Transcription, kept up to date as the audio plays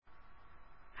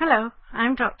Hello,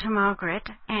 I'm Dr. Margaret,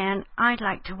 and I'd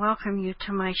like to welcome you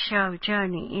to my show,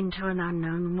 Journey into an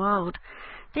Unknown World.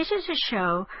 This is a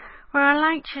show where I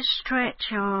like to stretch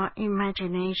your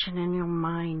imagination and your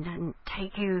mind and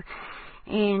take you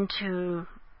into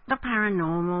the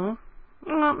paranormal,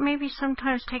 or maybe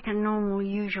sometimes take a normal,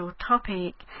 usual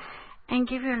topic and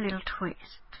give you a little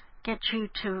twist, get you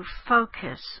to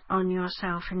focus on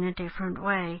yourself in a different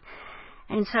way.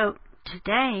 And so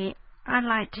today, I'd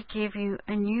like to give you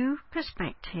a new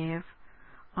perspective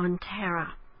on terror.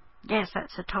 Yes,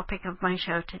 that's the topic of my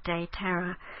show today,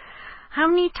 terror. How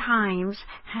many times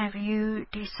have you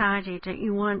decided that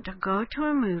you want to go to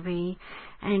a movie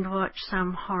and watch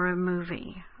some horror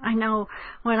movie? I know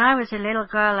when I was a little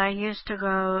girl, I used to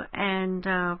go and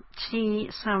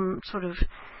see some sort of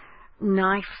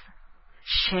knife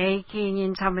shaking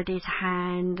in somebody's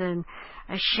hand, and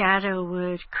a shadow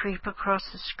would creep across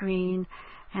the screen,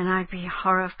 and I'd be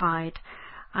horrified.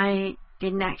 I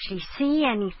didn't actually see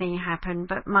anything happen,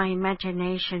 but my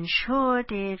imagination sure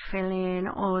did fill in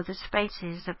all the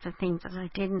spaces of the things that I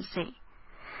didn't see.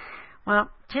 Well,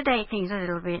 today things are a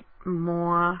little bit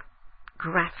more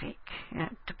graphic,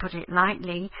 to put it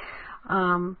lightly.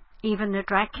 Even the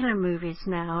Dracula movies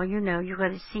now, you've got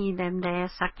to see them there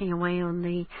sucking away on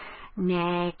the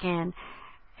neck, and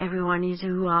everyone is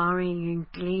ooh-ahing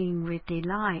and gleeing with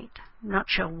delight. Not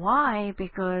sure why,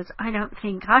 because I don't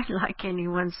think I'd like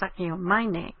anyone sucking on my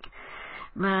neck.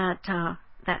 But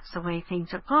that's the way things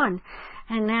have gone.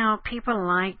 And now people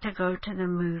like to go to the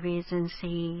movies and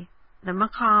see the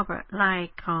macabre,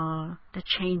 like the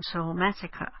Chainsaw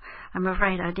Massacre. I'm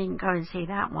afraid I didn't go and see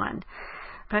that one.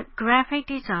 But graphic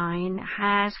design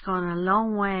has gone a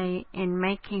long way in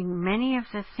making many of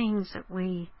the things that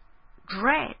we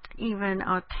dread, even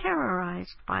are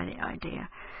terrorized by the idea,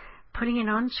 putting it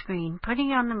on screen,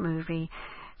 putting it on the movie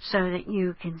so that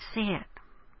you can see it.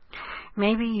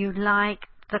 Maybe you like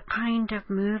the kind of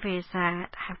movies that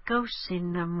have ghosts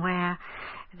in them, where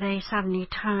they suddenly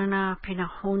turn up in a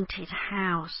haunted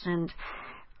house and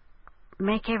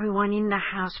make everyone in the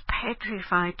house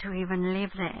petrified to even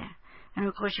live there. And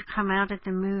of course you come out of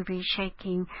the movie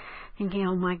shaking, thinking,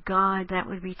 oh my God, that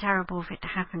would be terrible if it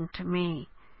happened to me.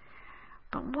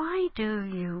 But why do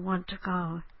you want to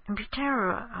go and be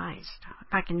terrorized? If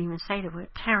I can even say the word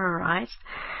terrorized.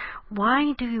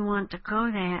 Why do you want to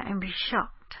go there and be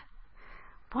shocked?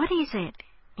 What is it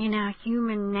in our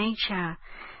human nature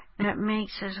that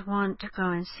makes us want to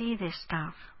go and see this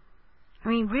stuff? I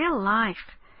mean, real life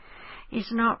is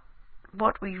not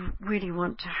what we really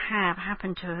want to have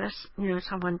happen to us,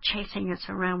 someone chasing us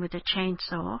around with a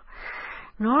chainsaw,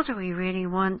 nor do we really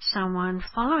want someone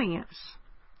following us.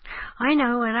 I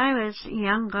know when I was a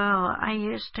young girl, I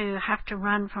used to have to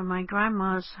run from my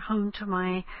grandma's home to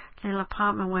my little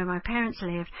apartment where my parents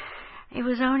lived. It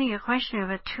was only a question of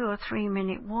a 2 or 3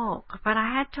 minute walk, but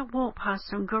I had to walk past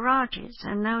some garages,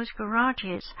 and those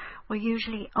garages were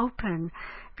usually open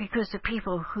because the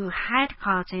people who had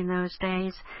cars in those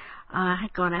days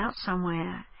had gone out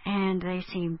somewhere, and they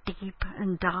seemed deep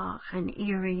and dark and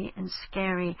eerie and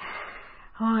scary.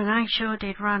 Oh, and I sure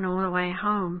did run all the way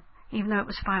home, even though it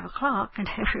was 5 o'clock and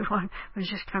everyone was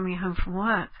just coming home from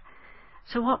work.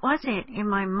 So what was it in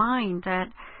my mind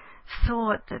that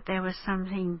thought that there was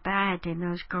something bad in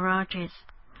those garages?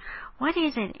 What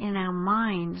is it in our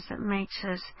minds that makes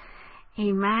us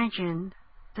imagine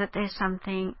that there's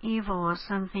something evil or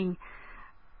something,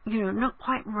 not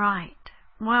quite right?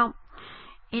 Well,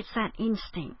 it's that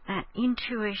instinct, that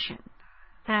intuition,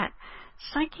 that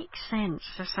psychic sense,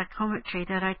 the psychometry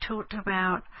that I talked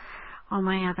about on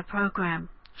my other program,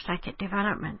 Psychic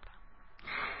Development.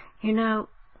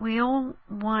 We all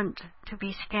want to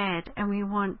be scared and we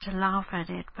want to laugh at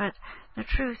it, but the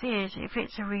truth is, if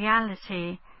it's a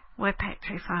reality, we're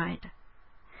petrified.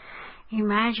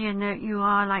 Imagine that you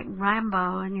are like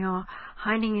Rambo and you're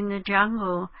hiding in the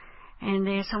jungle and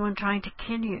there's someone trying to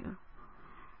kill you.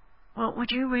 Well,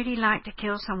 would you really like to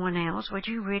kill someone else? Would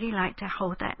you really like to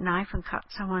hold that knife and cut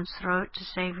someone's throat to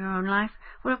save your own life?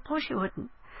 Well, of course you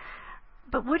wouldn't.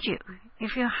 But would you,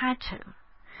 if you had to?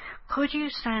 Could you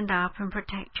stand up and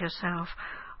protect yourself,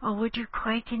 or would you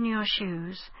quake in your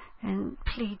shoes and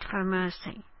plead for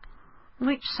mercy?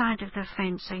 Which side of the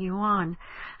fence are you on?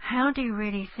 How do you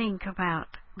really think about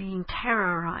being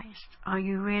terrorized? Are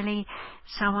you really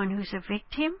someone who's a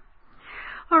victim?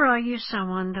 Or are you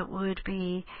someone that would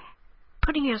be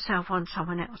putting yourself on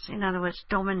someone else, in other words,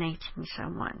 dominating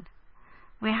someone?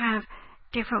 We have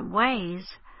different ways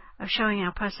of showing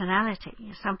our personality.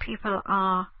 Some people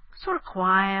are sort of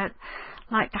quiet,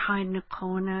 like to hide in a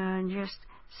corner and just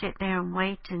sit there and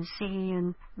wait and see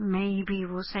and maybe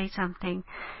we'll say something.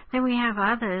 Then we have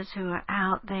others who are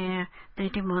out there, they're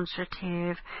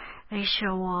demonstrative, they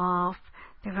show off,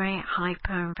 they're very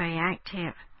hyper and very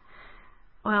active.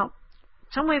 Well,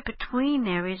 somewhere between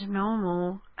there is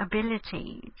normal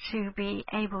ability to be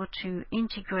able to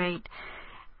integrate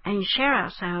and share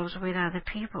ourselves with other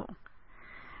people.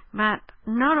 But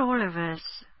not all of us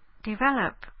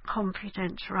develop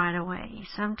confidence right away.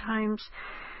 Sometimes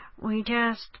we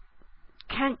just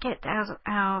can't get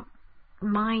our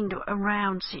mind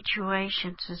around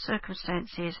situations and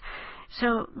circumstances.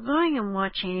 So going and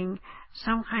watching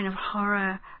some kind of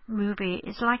horror movie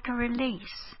is like a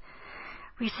release.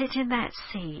 We sit in that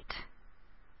seat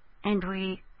and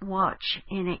we watch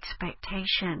in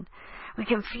expectation. We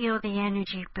can feel the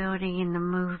energy building in the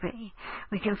movie.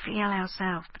 We can feel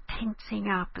ourselves tensing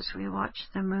up as we watch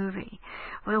the movie.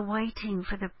 We're waiting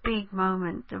for the big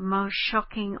moment, the most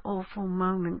shocking, awful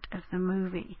moment of the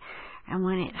movie. And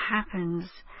when it happens,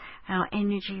 our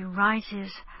energy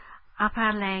rises up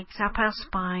our legs, up our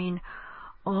spine,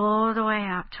 all the way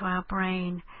up to our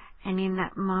brain. And in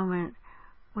that moment,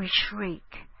 we shriek.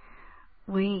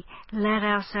 We let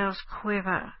ourselves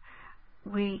quiver.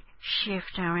 We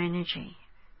shift our energy.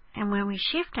 And when we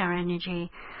shift our energy,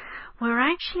 we're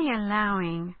actually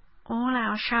allowing all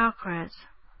our chakras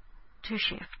to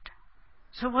shift.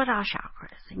 So what are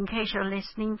chakras? In case you're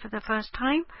listening for the first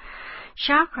time,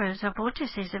 chakras are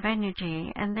vortices of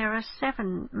energy, and there are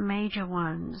 7 major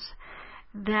ones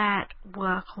that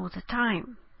work all the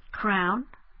time. Crown,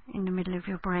 in the middle of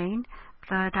your brain,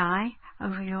 third eye,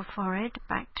 over your forehead,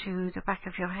 back to the back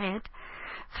of your head,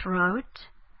 throat,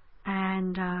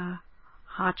 and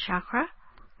heart chakra.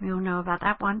 We all know about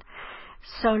that one.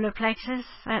 Solar plexus,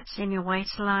 that's in your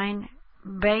waistline.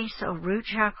 Base or root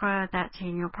chakra, that's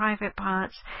in your private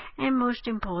parts. And most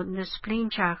important, the spleen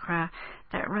chakra,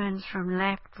 that runs from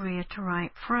left rear to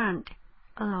right front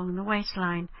along the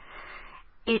waistline.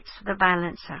 It's the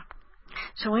balancer.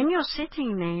 So when you're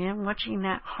sitting there watching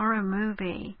that horror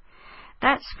movie,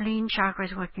 that spleen chakra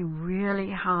is working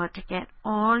really hard to get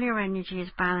all your energies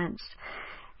balanced.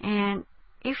 And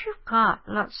if you've got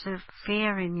lots of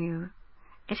fear in you,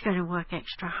 it's going to work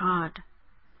extra hard.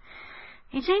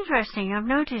 It's interesting, I've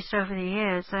noticed over the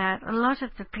years that a lot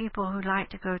of the people who like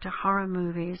to go to horror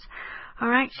movies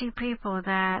are actually people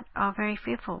that are very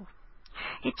fearful.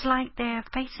 It's like they're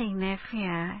facing their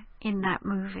fear in that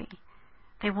movie.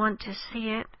 They want to see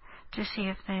it to see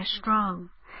if they're strong.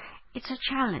 It's a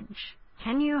challenge.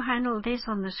 Can you handle this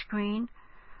on the screen?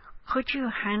 Could you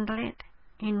handle it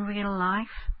in real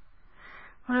life?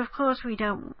 Well, of course, we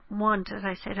don't want, as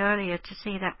I said earlier, to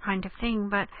see that kind of thing,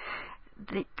 but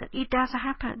it does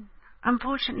happen.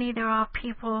 Unfortunately, there are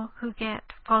people who get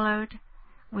followed,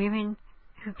 women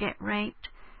who get raped,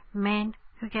 men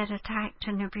who get attacked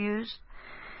and abused.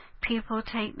 People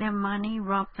take their money,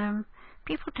 rob them.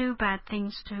 People do bad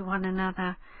things to one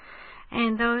another.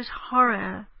 And those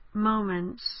horror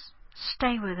moments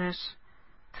stay with us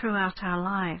throughout our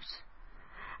lives.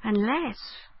 Unless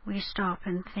we stop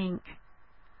and think,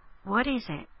 what is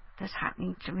it that's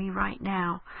happening to me right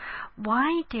now?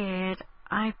 Why did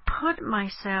I put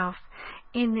myself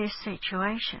in this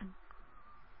situation?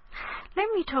 Let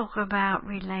me talk about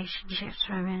relationships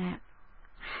for a minute.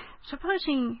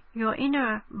 Supposing you're in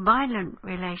a violent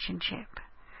relationship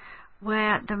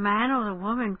where the man or the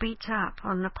woman beats up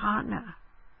on the partner,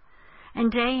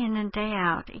 and day in and day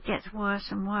out it gets worse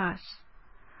and worse.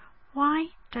 Why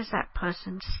does that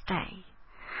person stay?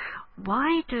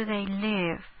 Why do they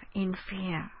live in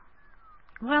fear?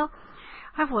 Well,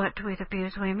 I've worked with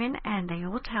abused women and they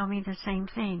all tell me the same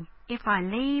thing. If I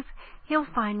leave, he'll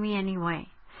find me anyway.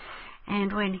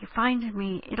 And when he finds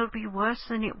me, it'll be worse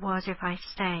than it was if I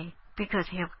stay, because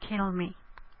he'll kill me.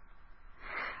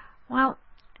 Well,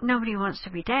 nobody wants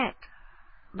to be dead.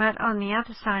 But on the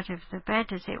other side of the bed,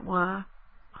 as it were,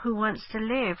 who wants to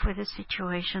live with a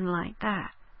situation like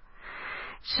that?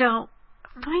 So,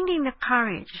 finding the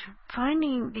courage,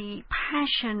 finding the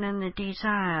passion and the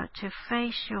desire to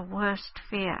face your worst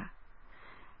fear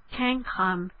can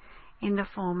come in the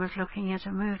form of looking at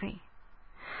a movie.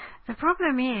 The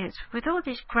problem is, with all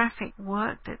this graphic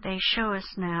work that they show us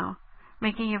now,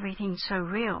 making everything so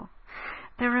real,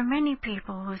 there are many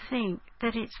people who think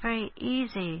that it's very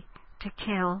easy to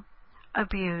kill,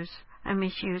 abuse, and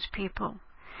misuse people.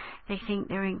 They think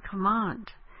they're in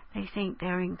command. They think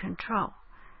they're in control.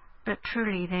 But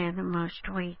truly they're the most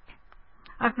weak.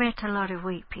 I've met a lot of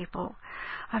weak people.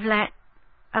 I've let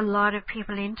a lot of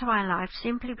people into my life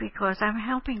simply because I'm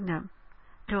helping them.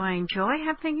 Do I enjoy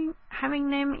having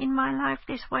them in my life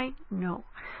this way? No.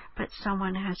 But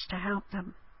someone has to help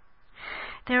them.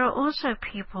 There are also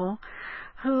people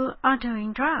who are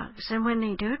doing drugs, and when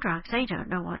they do drugs, they don't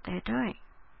know what they're doing.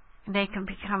 They can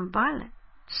become violent.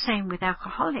 Same with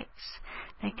alcoholics.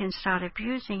 They can start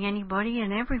abusing anybody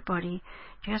and everybody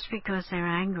just because their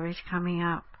anger is coming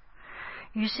up.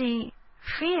 You see,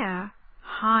 fear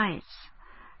hides.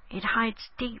 It hides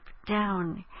deep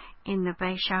down in the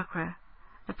base chakra,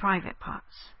 the private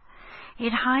parts.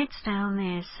 It hides down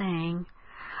there saying,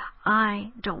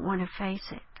 I don't want to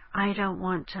face it. I don't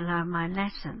want to learn my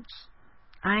lessons.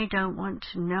 I don't want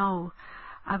to know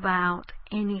about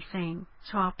anything,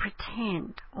 so I'll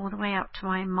pretend all the way up to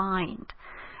my mind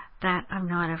that I'm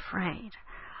not afraid.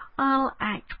 I'll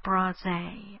act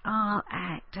blasé. I'll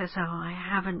act as though I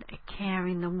haven't a care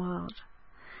in the world.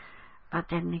 But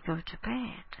then they go to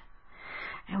bed.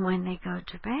 And when they go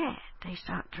to bed, they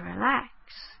start to relax.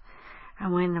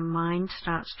 And when the mind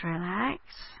starts to relax,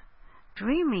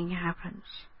 dreaming happens.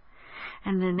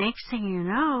 And the next thing you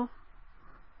know,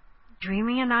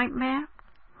 dreaming a nightmare,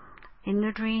 in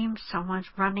the dream, someone's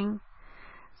running,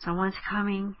 someone's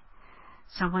coming,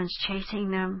 someone's chasing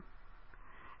them,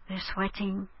 they're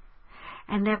sweating,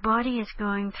 and their body is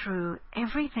going through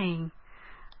everything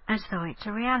as though it's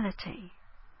a reality,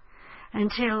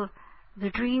 until the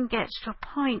dream gets to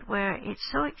a point where it's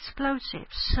so explosive,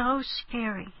 so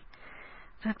scary,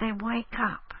 that they wake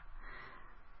up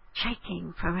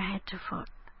shaking from head to foot.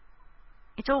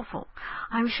 It's awful.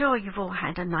 I'm sure you've all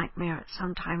had a nightmare at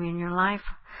some time in your life.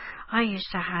 I used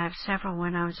to have several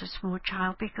when I was a small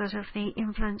child because of the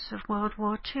influence of World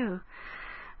War II.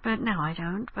 But now I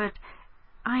don't. But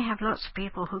I have lots of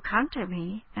people who come to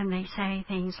me and they say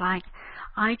things like,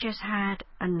 I just had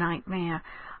a nightmare.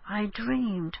 I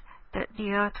dreamed that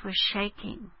the earth was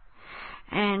shaking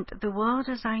and the world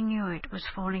as I knew it was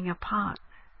falling apart.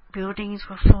 Buildings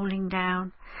were falling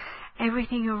down.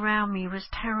 Everything around me was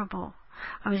terrible.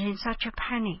 I was in such a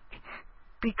panic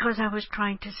because I was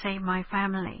trying to save my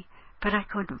family, but I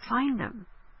couldn't find them.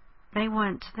 They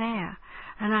weren't there,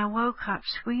 and I woke up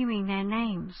screaming their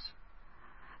names.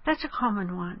 That's a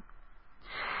common one.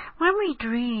 When we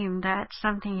dream that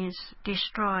something is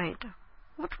destroyed,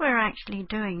 what we're actually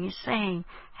doing is saying,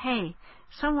 hey,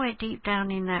 somewhere deep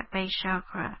down in that base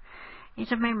chakra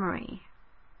is a memory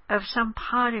of some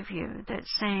part of you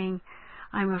that's saying,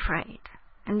 I'm afraid.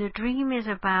 And the dream is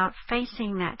about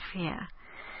facing that fear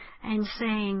and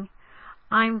saying,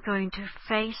 I'm going to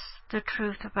face the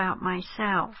truth about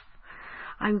myself.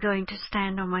 I'm going to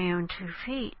stand on my own 2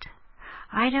 feet.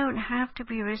 I don't have to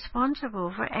be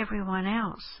responsible for everyone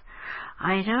else.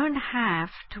 I don't have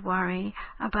to worry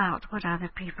about what other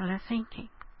people are thinking.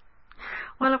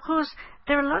 Well, of course,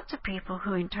 there are lots of people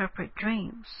who interpret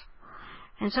dreams.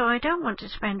 And so I don't want to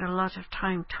spend a lot of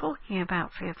time talking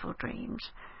about fearful dreams.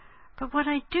 But what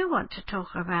I do want to talk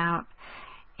about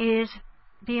is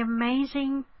the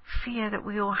amazing fear that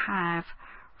we all have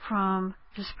from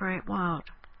the spirit world.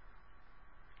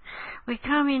 We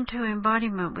come into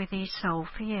embodiment with these soul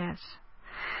fears.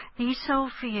 These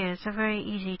soul fears are very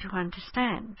easy to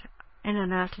understand. In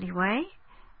an earthly way,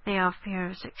 they are fear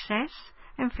of success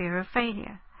and fear of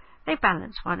failure. They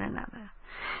balance one another.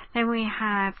 Then we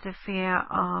have the fear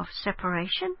of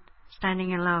separation,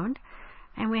 standing alone,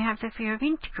 and we have the fear of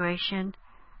integration,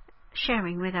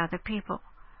 sharing with other people,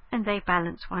 and they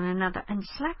balance one another. And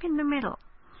slap in the middle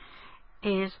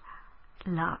is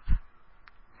love.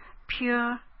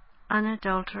 Pure,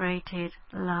 unadulterated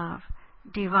love,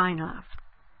 divine love.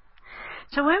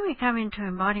 So when we come into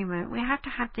embodiment, we have to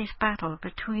have this battle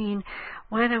between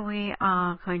whether we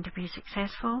are going to be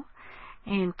successful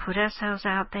and put ourselves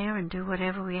out there and do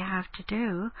whatever we have to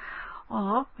do,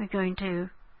 or we're going to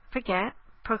forget,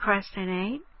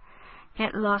 procrastinate,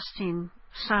 get lost in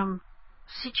some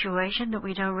situation that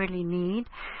we don't really need,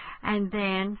 and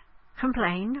then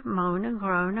complain, moan and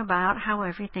groan about how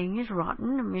everything is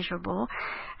rotten and miserable,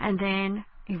 and then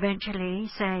eventually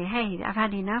say, hey, I've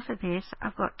had enough of this,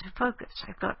 I've got to focus,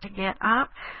 I've got to get up,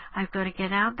 I've got to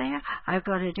get out there, I've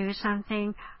got to do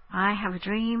something, I have a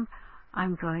dream,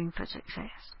 I'm going for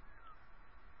success.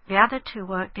 The other two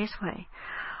work this way.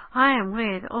 I am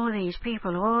with all these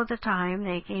people all the time.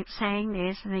 They keep saying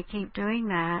this and they keep doing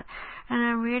that. And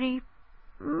I'm really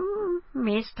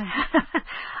missed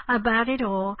about it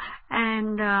all.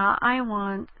 And I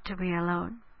want to be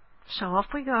alone. So off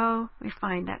we go. We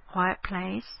find that quiet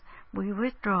place. We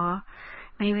withdraw.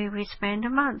 Maybe we spend a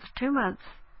month, 2 months,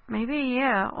 maybe a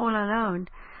year all alone.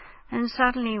 And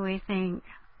suddenly we think,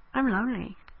 I'm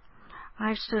lonely.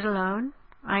 I've stood alone.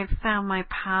 I've found my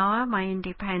power, my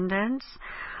independence.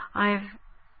 I've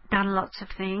done lots of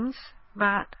things,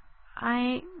 but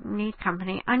I need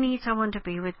company. I need someone to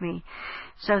be with me.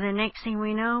 So the next thing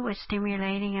we know, we're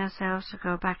stimulating ourselves to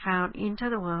go back out into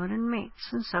the world and mix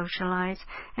and socialize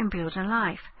and build a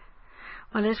life.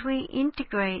 Well, as we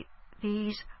integrate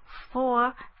these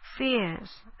 4 fears,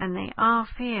 and they are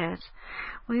fears,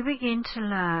 we begin to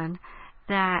learn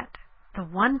that the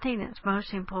one thing that's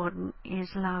most important is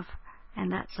love,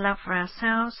 and that's love for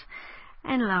ourselves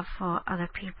and love for other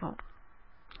people.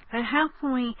 But how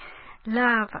can we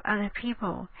love other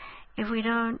people if we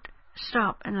don't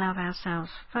stop and love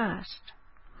ourselves first?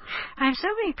 I have so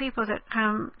many people that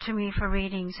come to me for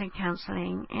readings and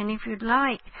counseling, and if you'd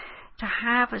like to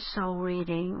have a soul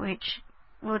reading which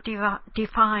will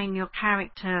define your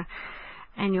character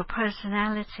and your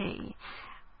personality,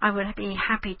 I would be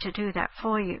happy to do that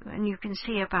for you, and you can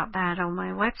see about that on my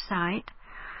website,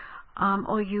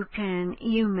 or you can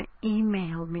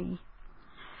email me.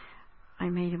 I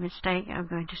made a mistake. I'm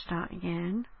going to start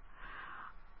again.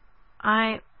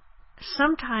 I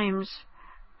sometimes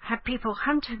have people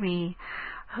come to me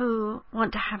who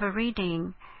want to have a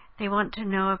reading. They want to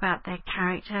know about their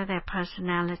character, their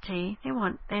personality. They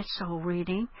want their soul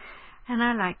reading, and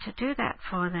I like to do that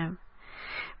for them.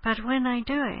 But when I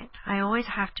do it, I always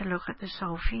have to look at the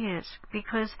soul fears,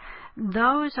 because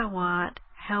those are what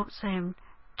helps them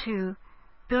to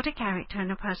build a character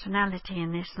and a personality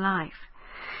in this life.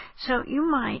 So you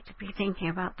might be thinking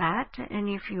about that, and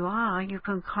if you are, you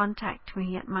can contact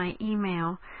me at my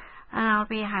email, and I'll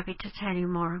be happy to tell you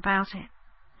more about it.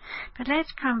 But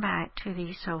let's come back to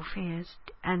these soul fears,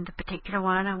 and the particular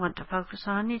one I want to focus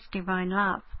on is divine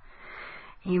love.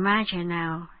 Imagine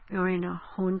now you're in a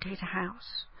haunted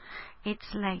house.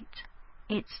 It's late,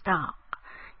 it's dark,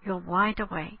 you're wide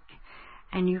awake,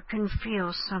 and you can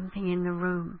feel something in the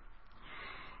room.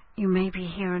 You maybe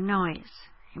hear a noise.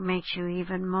 It makes you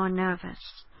even more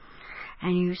nervous.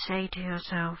 And you say to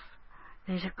yourself,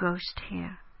 there's a ghost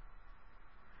here.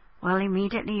 Well,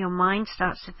 immediately your mind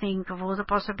starts to think of all the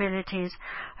possibilities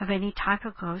of any type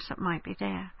of ghost that might be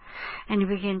there. And you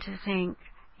begin to think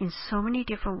in so many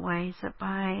different ways that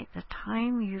by the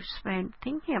time you've spent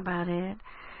thinking about it,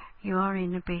 you are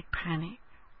in a big panic.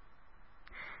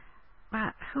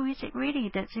 But who is it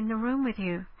really that's in the room with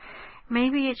you?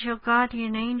 Maybe it's your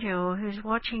guardian angel who's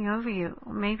watching over you,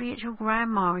 or maybe it's your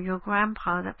grandma or your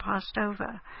grandpa that passed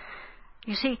over.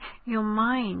 You see, your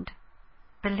mind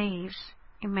believes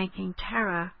in making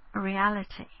terror a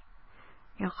reality.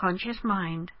 Your conscious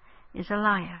mind is a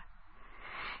liar.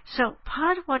 So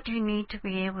part of what you need to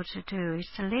be able to do is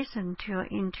to listen to your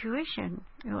intuition,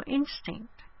 your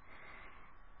instinct,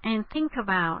 and think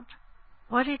about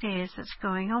what it is that's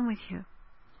going on with you.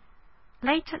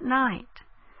 Late at night,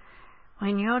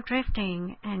 when you're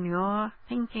drifting and you're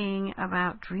thinking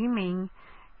about dreaming,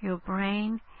 your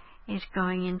brain is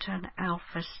going into an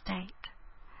alpha state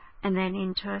and then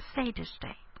into a theta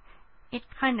state. It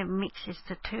kind of mixes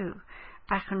the two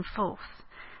back and forth.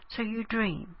 So you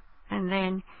dream, and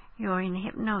then you're in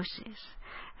hypnosis,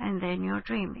 and then you're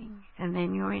dreaming, and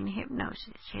then you're in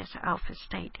hypnosis. Yes, alpha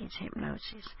state is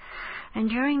hypnosis. And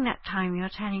during that time you're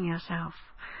telling yourself,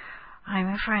 I'm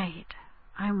afraid,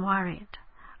 I'm worried,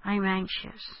 I'm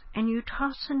anxious, and you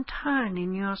toss and turn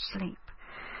in your sleep.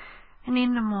 And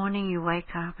in the morning you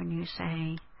wake up and you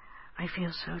say, I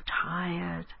feel so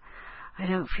tired. I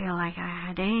don't feel like I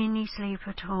had any sleep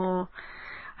at all.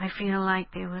 I feel like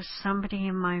there was somebody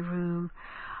in my room.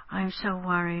 I'm so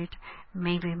worried.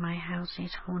 Maybe my house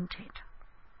is haunted.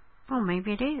 Well,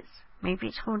 maybe it is. Maybe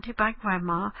it's haunted by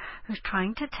Grandma, who's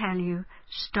trying to tell you,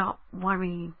 stop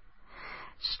worrying.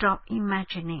 Stop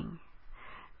imagining.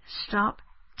 Stop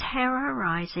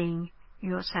terrorizing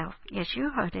yourself. Yes,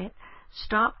 you heard it.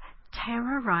 Stop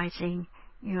terrorizing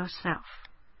yourself.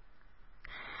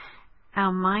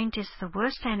 Our mind is the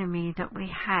worst enemy that we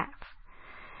have.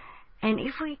 And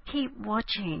if we keep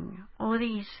watching all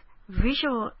these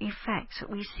visual effects that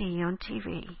we see on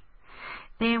TV,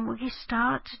 then we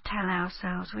start to tell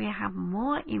ourselves we have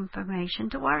more information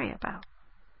to worry about.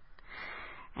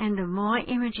 And the more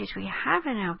images we have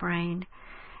in our brain,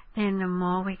 then the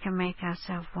more we can make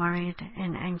ourselves worried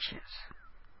and anxious.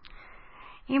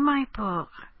 In my book,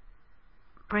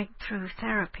 Breakthrough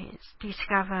Therapies,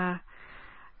 Discover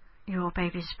Your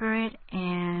Baby Spirit,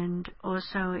 and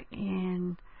also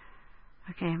in,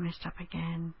 okay, I messed up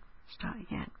again, start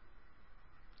again.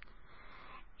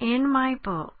 In my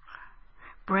book,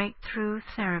 Breakthrough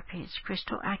Therapies,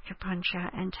 Crystal Acupuncture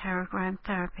and Pterogram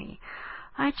Therapy,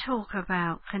 I talk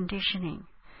about conditioning,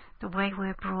 the way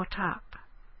we're brought up.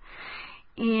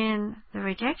 In the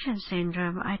rejection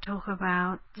syndrome, I talk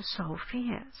about the soul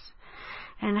fears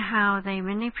and how they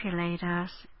manipulate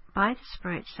us by the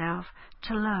spirit self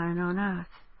to learn on earth.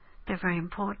 They're very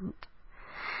important.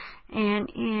 And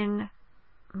in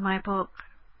my book,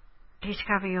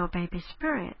 Discover Your Baby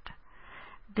Spirit,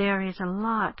 there is a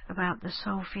lot about the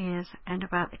soul fears and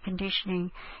about the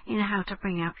conditioning in how to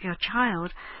bring up your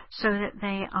child so that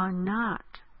they are not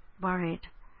worried,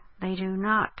 they do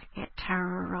not get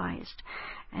terrorized,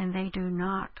 and they do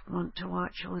not want to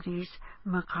watch all these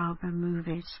macabre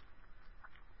movies.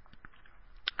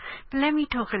 But let me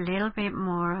talk a little bit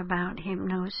more about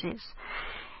hypnosis.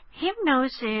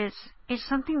 Hypnosis is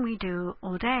something we do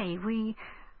all day. We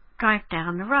drive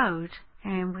down the road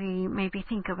and we maybe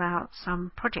think about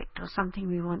some project or something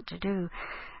we want to do.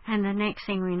 And the next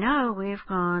thing we know, we've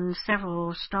gone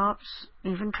several stops,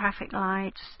 even traffic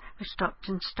lights. We've stopped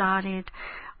and started.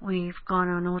 We've gone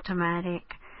on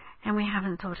automatic, and we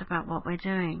haven't thought about what we're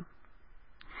doing.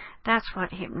 That's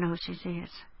what hypnosis is.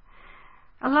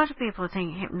 A lot of people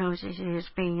think hypnosis is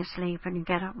being asleep and you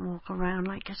get up and walk around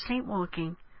like you're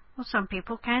sleepwalking. Well, some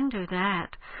people can do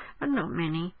that, but not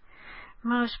many.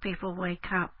 Most people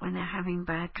wake up when they're having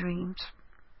bad dreams.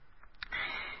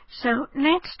 So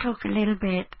let's talk a little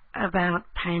bit about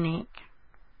panic.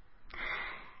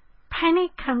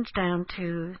 Panic comes down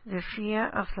to the fear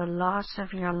of the loss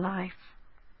of your life.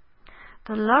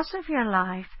 The loss of your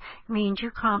life means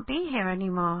you can't be here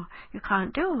anymore. You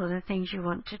can't do all the things you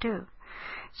want to do.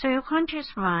 So your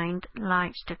conscious mind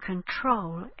likes to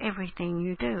control everything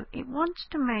you do. It wants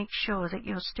to make sure that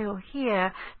you're still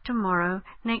here tomorrow,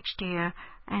 next year,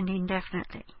 and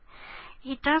indefinitely.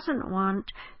 It doesn't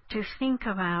want to think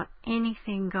about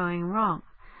anything going wrong.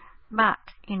 But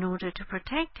in order to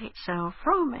protect itself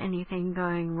from anything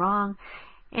going wrong,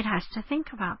 it has to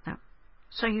think about them.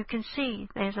 So you can see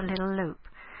there's a little loop.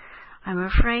 I'm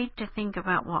afraid to think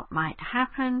about what might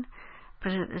happen,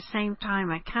 but at the same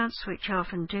time I can't switch off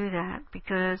and do that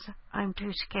because I'm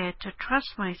too scared to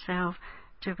trust myself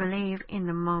to believe in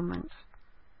the moment.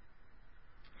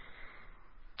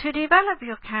 To develop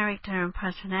your character and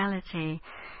personality,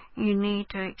 you need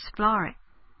to explore it.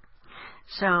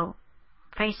 So,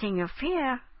 facing your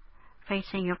fear,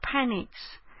 facing your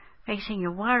panics, facing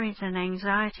your worries and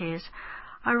anxieties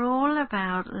are all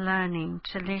about learning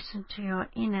to listen to your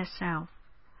inner self,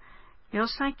 your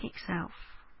psychic self.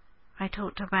 I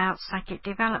talked about psychic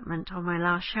development on my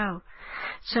last show,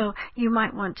 so you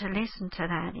might want to listen to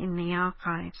that in the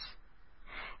archives.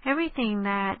 Everything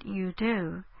that you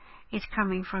do is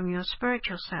coming from your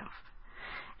spiritual self,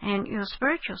 and your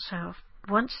spiritual self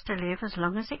wants to live as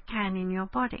long as it can in your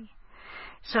body.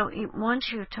 So it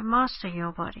wants you to master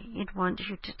your body. It wants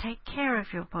you to take care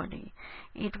of your body.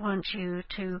 It wants you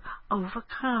to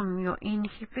overcome your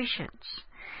inhibitions.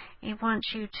 It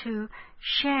wants you to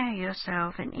share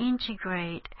yourself and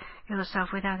integrate yourself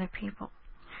with other people.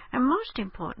 And most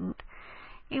important,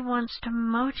 it wants to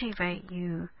motivate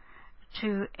you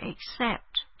to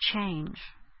accept change.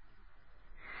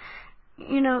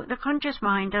 You know, the conscious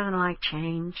mind doesn't like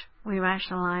change. We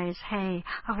rationalize, hey,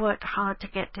 I've worked hard to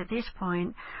get to this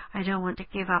point. I don't want to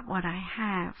give up what I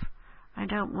have. I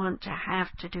don't want to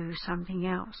have to do something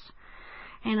else.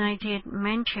 And I did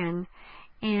mention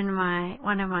in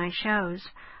one of my shows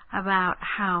about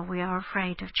how we are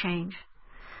afraid of change.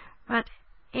 But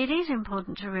it is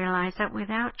important to realize that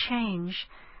without change,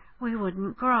 we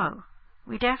wouldn't grow.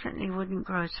 We definitely wouldn't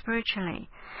grow spiritually.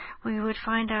 We would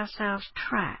find ourselves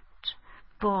trapped,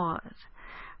 bored.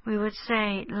 We would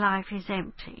say life is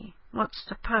empty. What's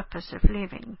the purpose of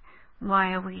living?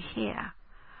 Why are we here?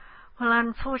 Well,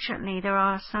 unfortunately, there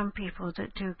are some people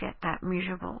that do get that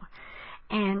miserable,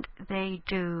 and they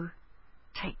do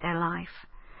take their life.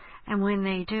 And when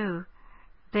they do,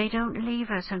 they don't leave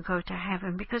us and go to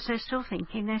heaven because they're still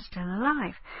thinking they're still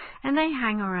alive. And they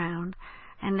hang around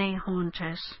and they haunt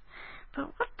us.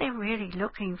 But what they're really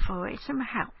looking for is some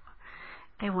help.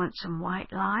 They want some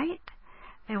white light.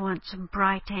 They want some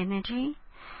bright energy.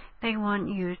 They want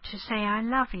you to say, I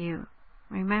love you.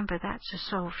 Remember, that's a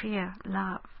soul fear,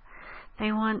 love.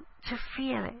 They want to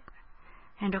feel it.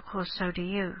 And of course, so do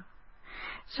you.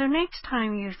 So next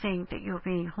time you think that you're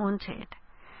being haunted,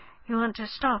 you want to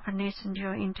stop and listen to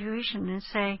your intuition and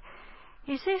say,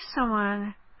 is this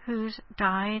someone who's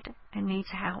died and needs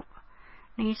help,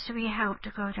 needs to be helped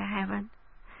to go to heaven?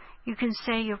 You can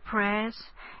say your prayers,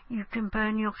 you can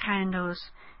burn your candles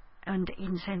and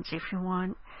incense if you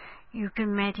want, you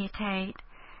can meditate,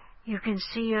 you can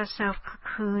see yourself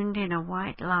cocooned in a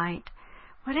white light.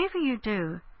 Whatever you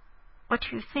do,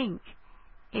 what you think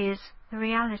is the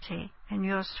reality, and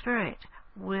your spirit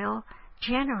will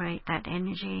generate that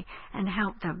energy and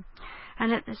help them.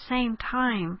 And at the same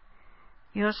time,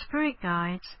 your spirit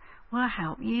guides will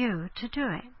help you to do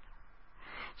it.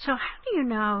 So how do you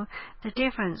know the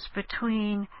difference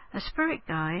between a spirit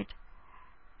guide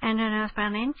and an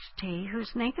earthbound entity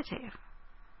who's negative?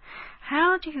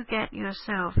 How do you get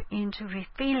yourself into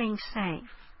feeling safe?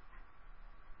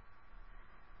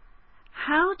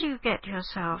 How do you get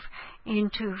yourself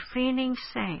into feeling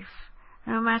safe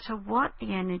no matter what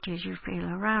the energies you feel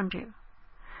around you?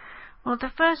 Well,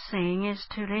 the first thing is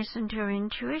to listen to your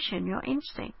intuition, your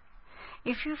instinct.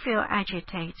 If you feel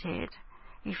agitated,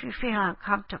 if you feel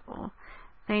uncomfortable,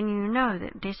 then you know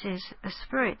that this is a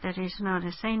spirit that is not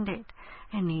ascended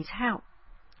and needs help.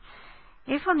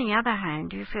 If, on the other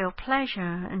hand, you feel pleasure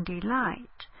and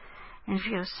delight, and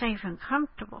feel safe and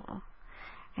comfortable,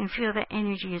 and feel the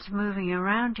energy is moving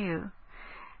around you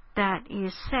that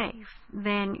is safe,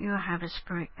 then you have a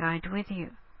spirit guide with you.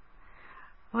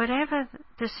 Whatever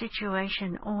the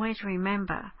situation, always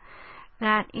remember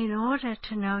that in order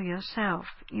to know yourself,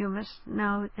 you must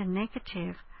know the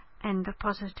negative and the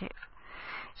positive.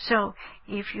 So,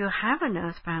 if you have an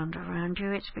earthbound around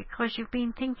you, it's because you've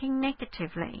been thinking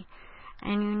negatively,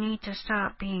 and you need to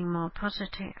start being more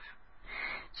positive.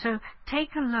 So,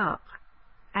 take a look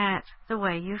at the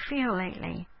way you feel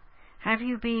lately. Have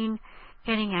you been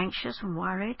getting anxious and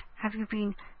worried? Have you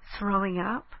been throwing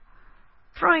up?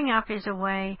 Throwing up is a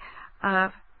way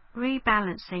of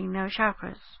rebalancing those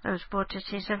chakras, those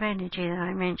vortices of energy that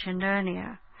I mentioned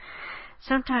earlier.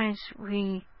 Sometimes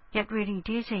we get really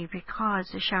dizzy because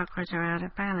the chakras are out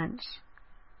of balance.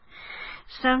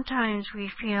 Sometimes we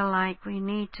feel like we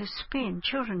need to spin.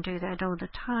 Children do that all the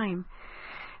time,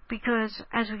 because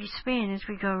as we spin, as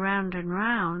we go round and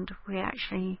round, we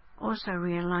actually also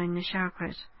realign the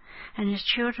chakras. And as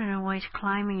children are always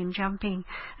climbing and jumping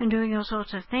and doing all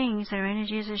sorts of things, their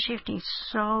energies are shifting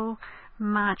so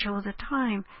much all the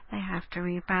time, they have to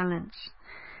rebalance.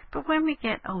 But when we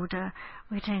get older,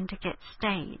 we tend to get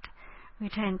stayed. We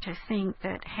tend to think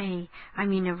that, hey,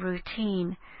 I'm in a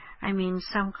routine, I'm in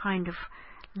some kind of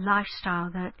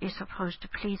lifestyle that is supposed to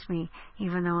please me,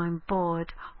 even though I'm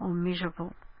bored or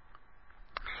miserable.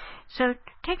 So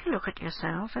take a look at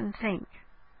yourself and think,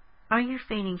 are you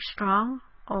feeling strong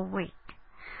or weak?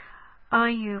 Are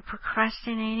you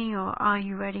procrastinating or are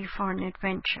you ready for an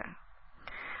adventure?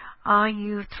 Are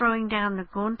you throwing down the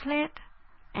gauntlet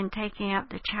and taking up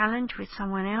the challenge with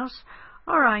someone else,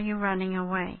 or are you running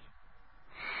away?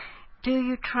 Do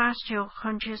you trust your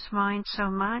conscious mind so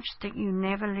much that you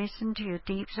never listen to your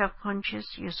deep subconscious,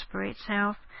 your spirit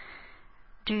self?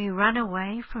 Do you run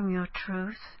away from your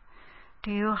truth?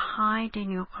 Do you hide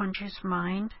in your conscious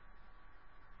mind?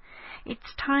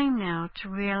 It's time now to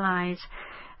realize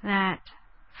that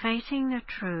facing the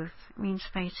truth means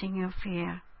facing your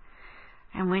fear.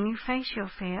 And when you face your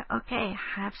fear, okay,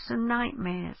 have some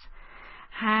nightmares,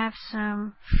 have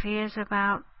some fears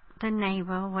about the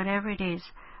neighbor, whatever it is,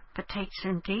 but take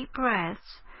some deep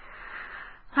breaths.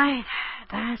 Right,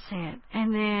 that's it.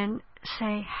 And then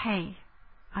say, hey,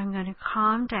 I'm going to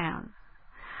calm down.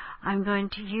 I'm going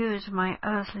to use my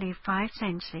earthly 5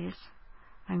 senses.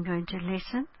 I'm going to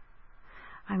listen.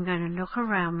 I'm going to look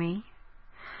around me.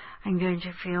 I'm going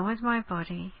to feel with my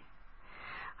body.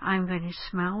 I'm going to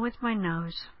smell with my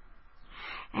nose.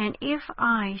 And if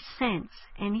I sense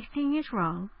anything is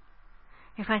wrong,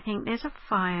 if I think there's a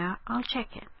fire, I'll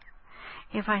check it.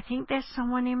 If I think there's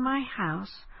someone in my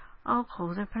house, I'll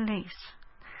call the police.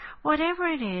 Whatever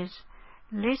it is,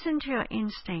 listen to your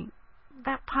instinct,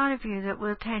 that part of you that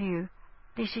will tell you,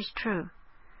 this is true.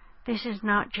 This is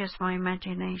not just my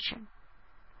imagination.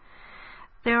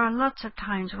 There are lots of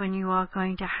times when you are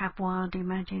going to have wild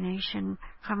imagination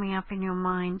coming up in your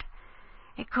mind.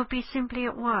 It could be simply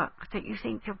at work, that you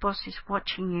think your boss is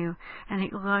watching you and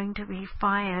that you're going to be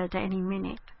fired any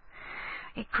minute.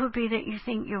 It could be that you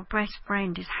think your best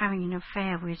friend is having an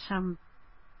affair with some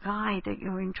guy that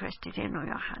you're interested in, or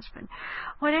your husband.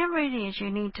 Whatever it is, you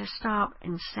need to stop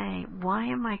and say, why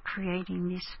am I creating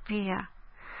this fear?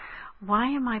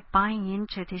 Why am I buying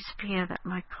into this fear that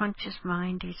my conscious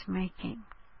mind is making?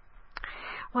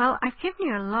 Well, I've given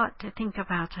you a lot to think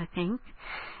about, I think,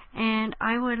 and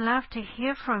I would love to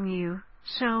hear from you.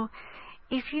 So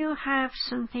if you have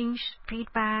some things,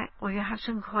 feedback, or you have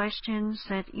some questions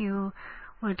that you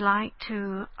would like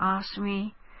to ask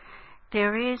me,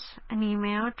 there is an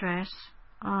email address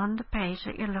on the page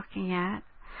that you're looking at,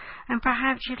 and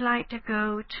perhaps you'd like to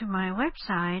go to my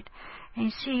website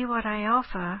and see what I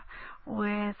offer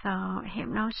with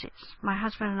hypnosis. My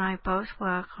husband and I both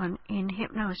work in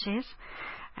hypnosis,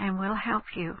 and we'll help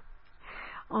you.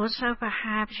 Also,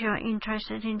 perhaps you're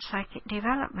interested in psychic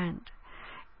development.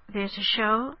 There's a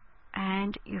show,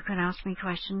 and you can ask me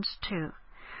questions too.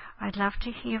 I'd love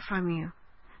to hear from you.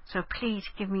 So please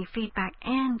give me feedback,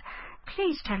 and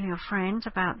please tell your friends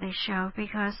about this show,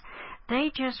 because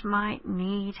they just might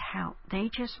need help. They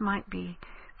just might be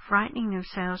frightening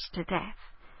themselves to death.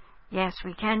 Yes,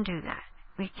 we can do that.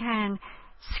 We can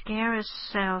scare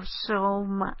ourselves so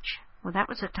much. Well, that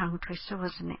was a tongue twister,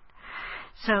 wasn't it?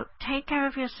 So take care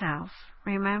of yourself.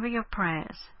 Remember your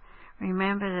prayers.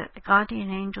 Remember that the guardian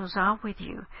angels are with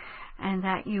you and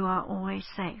that you are always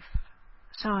safe.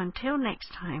 So until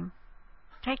next time,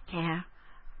 take care.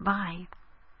 Bye.